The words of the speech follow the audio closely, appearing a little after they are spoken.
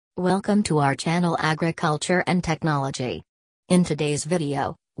Welcome to our channel Agriculture and Technology. In today's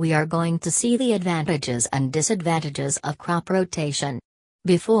video, we are going to see the advantages and disadvantages of crop rotation.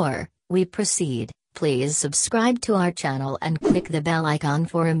 Before we proceed, please subscribe to our channel and click the bell icon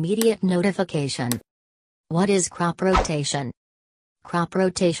for immediate notification. What is crop rotation? Crop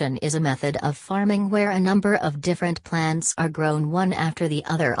rotation is a method of farming where a number of different plants are grown one after the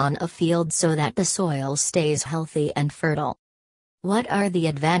other on a field so that the soil stays healthy and fertile. What are the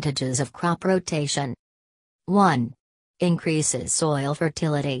advantages of crop rotation? 1. Increases soil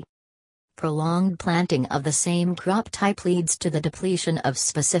fertility. Prolonged planting of the same crop type leads to the depletion of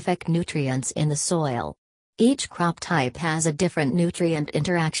specific nutrients in the soil. Each crop type has a different nutrient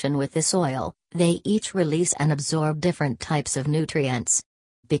interaction with the soil, they each release and absorb different types of nutrients.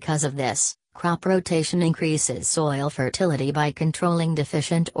 Because of this, crop rotation increases soil fertility by controlling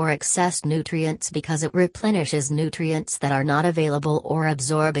deficient or excess nutrients because it replenishes nutrients that are not available or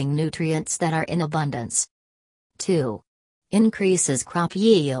absorbing nutrients that are in abundance. 2. Increases crop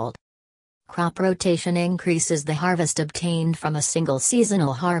yield. Crop rotation increases the harvest obtained from a single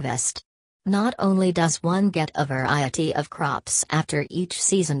seasonal harvest. Not only does one get a variety of crops after each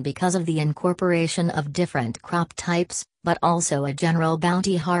season because of the incorporation of different crop types, but also a general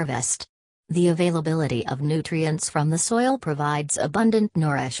bounty harvest. The availability of nutrients from the soil provides abundant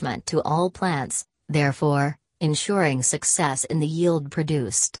nourishment to all plants, therefore, ensuring success in the yield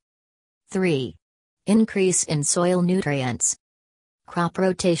produced. 3. Increase in soil nutrients. Crop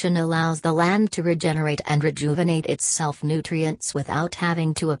rotation allows the land to regenerate and rejuvenate its self-nutrients without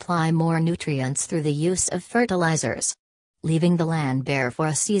having to apply more nutrients through the use of fertilizers. Leaving the land bare for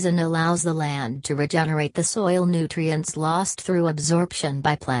a season allows the land to regenerate the soil nutrients lost through absorption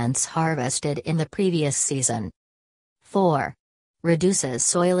by plants harvested in the previous season. 4. Reduces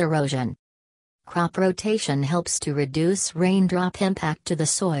soil erosion. Crop rotation helps to reduce raindrop impact to the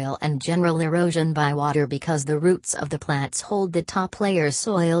soil and general erosion by water because the roots of the plants hold the top layer's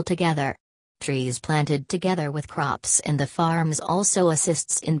soil together. Trees planted together with crops in the farms also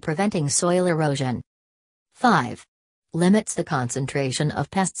assists in preventing soil erosion. 5. Limits the concentration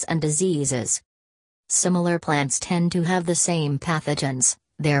of pests and diseases. Similar plants tend to have the same pathogens,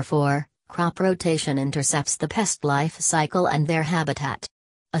 therefore, crop rotation intercepts the pest life cycle and their habitat.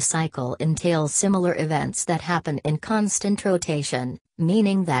 A cycle entails similar events that happen in constant rotation,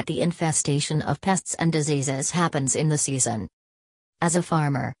 meaning that the infestation of pests and diseases happens in the season. As a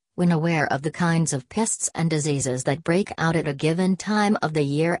farmer, when aware of the kinds of pests and diseases that break out at a given time of the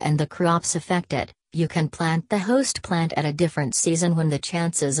year and the crops affected, you can plant the host plant at a different season when the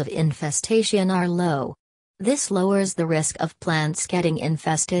chances of infestation are low. This lowers the risk of plants getting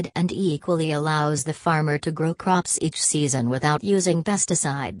infested and equally allows the farmer to grow crops each season without using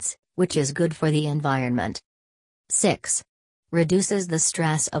pesticides, which is good for the environment. 6. Reduces the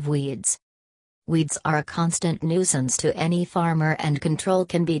stress of weeds. Weeds are a constant nuisance to any farmer and control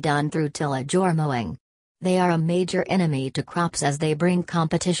can be done through tillage or mowing. They are a major enemy to crops as they bring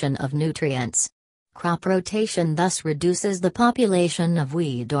competition of nutrients. Crop rotation thus reduces the population of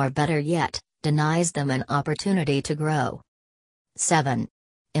weed or better yet, denies them an opportunity to grow. 7.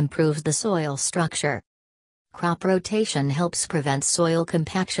 Improves the soil structure. Crop rotation helps prevent soil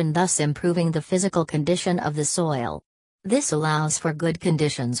compaction, thus improving the physical condition of the soil. This allows for good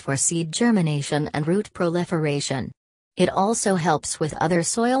conditions for seed germination and root proliferation. It also helps with other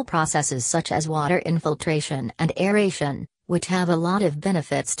soil processes such as water infiltration and aeration, which have a lot of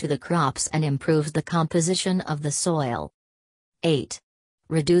benefits to the crops and improves the composition of the soil. 8.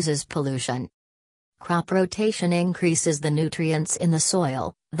 Reduces pollution. Crop rotation increases the nutrients in the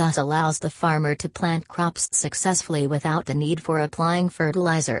soil, thus allows the farmer to plant crops successfully without the need for applying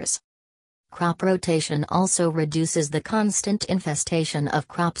fertilizers. Crop rotation also reduces the constant infestation of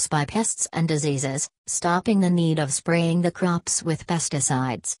crops by pests and diseases, stopping the need of spraying the crops with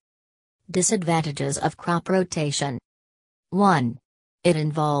pesticides. Disadvantages of crop rotation. 1. It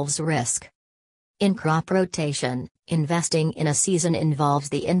involves risk. In crop rotation, investing in a season involves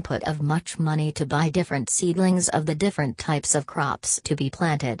the input of much money to buy different seedlings of the different types of crops to be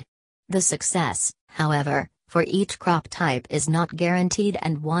planted. The success, however, for each crop type is not guaranteed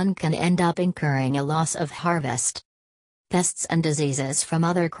and one can end up incurring a loss of harvest. Pests and diseases from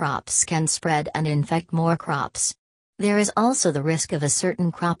other crops can spread and infect more crops. There is also the risk of a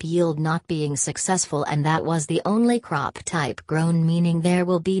certain crop yield not being successful and that was the only crop type grown, meaning there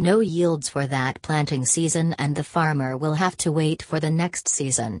will be no yields for that planting season and the farmer will have to wait for the next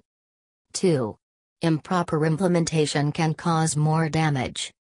season. 2. Improper implementation can cause more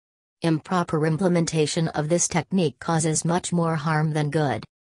damage. Improper implementation of this technique causes much more harm than good.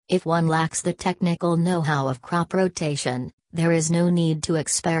 If one lacks the technical know-how of crop rotation, There is no need to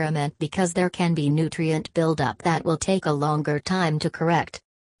experiment because there can be nutrient buildup that will take a longer time to correct.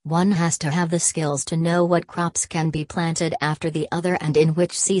 One has to have the skills to know what crops can be planted after the other and in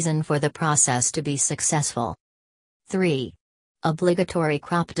which season for the process to be successful. 3. Obligatory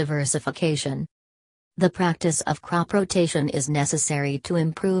crop diversification. The practice of crop rotation is necessary to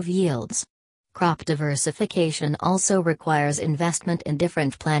improve yields. Crop diversification also requires investment in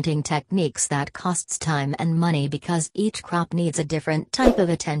different planting techniques that costs time and money because each crop needs a different type of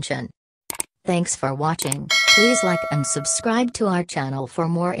attention. Thanks for watching. Please like and subscribe to our channel for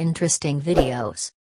more interesting videos.